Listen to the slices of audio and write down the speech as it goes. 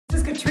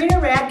is Katrina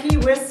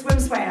Radke with Swim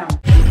Swam.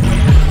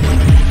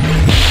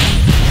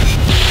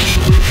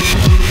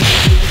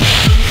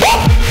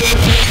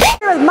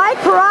 Here with Mike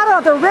Parratto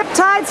of the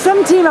Riptides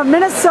Swim Team of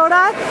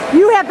Minnesota.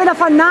 You have been a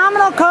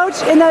phenomenal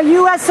coach in the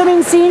U.S.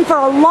 swimming scene for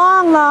a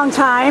long, long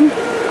time.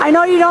 I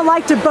know you don't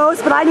like to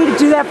boast, but I need to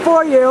do that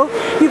for you.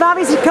 You've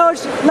obviously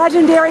coached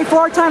legendary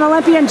four-time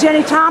Olympian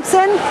Jenny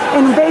Thompson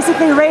and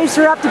basically raised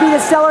her up to be the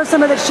stellar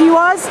swimmer that she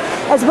was,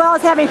 as well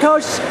as having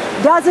coached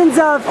dozens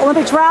of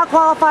Olympic trial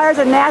qualifiers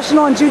and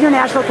national and junior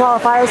national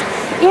qualifiers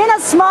in a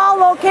small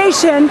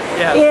location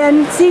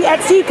at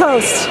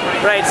Seacoast.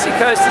 Right,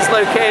 Seacoast is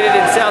located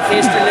in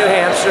southeastern New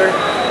Hampshire.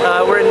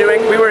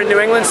 We were in New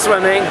England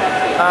swimming.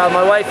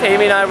 My wife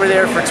Amy and I were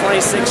there for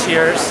 26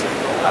 years.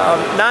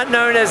 Not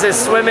known as a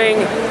swimming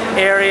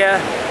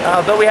area,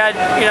 but we had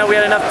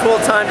enough cool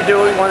time to do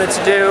what we wanted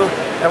to do,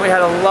 and we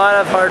had a lot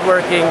of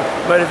hardworking,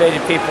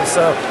 motivated people.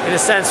 So in a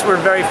sense, we're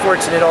very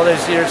fortunate all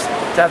those years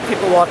to have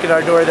people walk in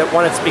our door that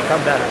wanted to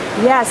become better.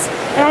 Yes,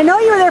 and I know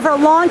you were there for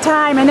a long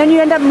time, and then you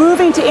ended up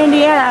moving to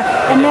Indiana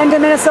and then to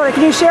Minnesota.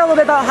 Can you share a little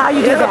bit about how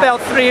you did that?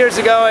 About 3 years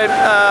ago,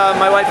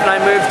 my wife and I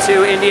moved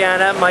to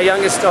Indiana. My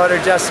youngest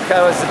daughter,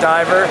 Jessica, is a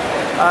diver.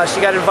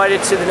 She got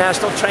invited to the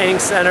National Training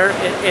Center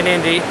in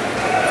Indy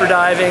for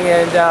diving,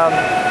 and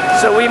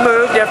so we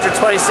moved after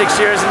 26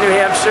 years in New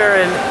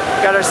Hampshire and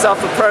got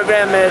ourselves a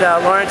program at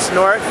Lawrence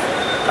North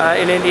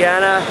in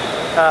Indiana.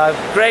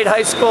 Great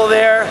high school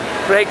there,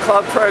 great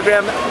club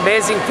program,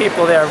 amazing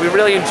people there. We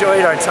really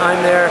enjoyed our time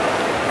there.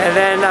 And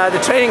then the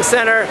training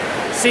center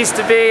ceased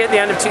to be at the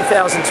end of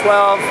 2012,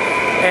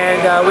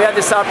 and we had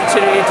this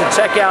opportunity to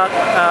check out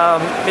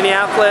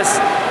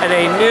Minneapolis and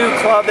a new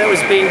club that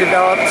was being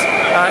developed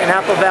in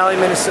Apple Valley,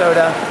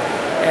 Minnesota.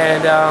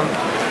 And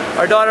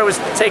our daughter was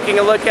taking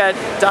a look at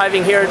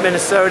diving here in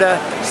Minnesota,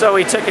 so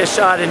we took a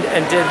shot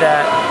and did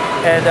that.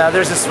 And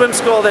there's a swim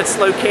school that's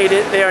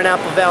located there in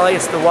Apple Valley.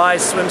 It's the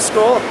Wise Swim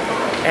School,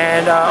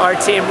 and our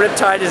team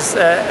Riptide is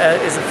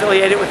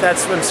affiliated with that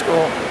swim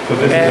school.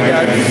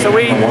 And so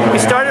we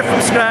started from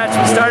scratch.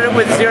 We started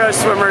with 0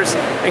 swimmers,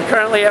 and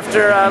currently,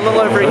 after a little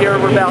over a year,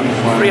 we're about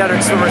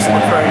 300 swimmers in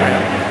the program.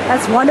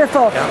 That's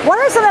wonderful. Yeah. What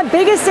are some of the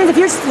biggest things, if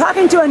you're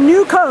talking to a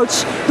new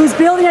coach who's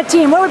building a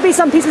team, what would be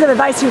some pieces of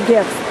advice you'd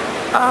give?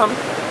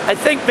 I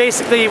think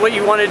basically what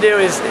you want to do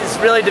is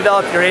really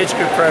develop your age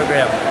group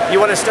program. You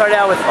want to start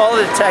out with all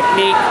the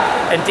technique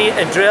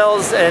and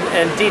drills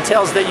and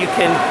details that you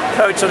can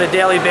coach on a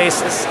daily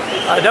basis.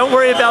 Don't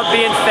worry about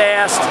being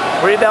fast,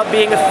 worry about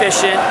being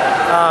efficient.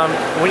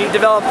 When you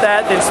develop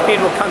that, then speed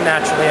will come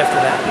naturally after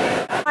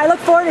that. I look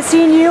forward to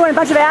seeing you and a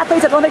bunch of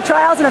athletes at Olympic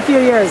trials in a few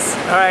years.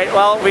 All right,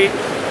 well,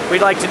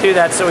 we'd like to do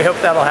that, so we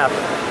hope that'll happen.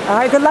 All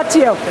right, good luck to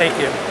you. Thank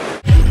you.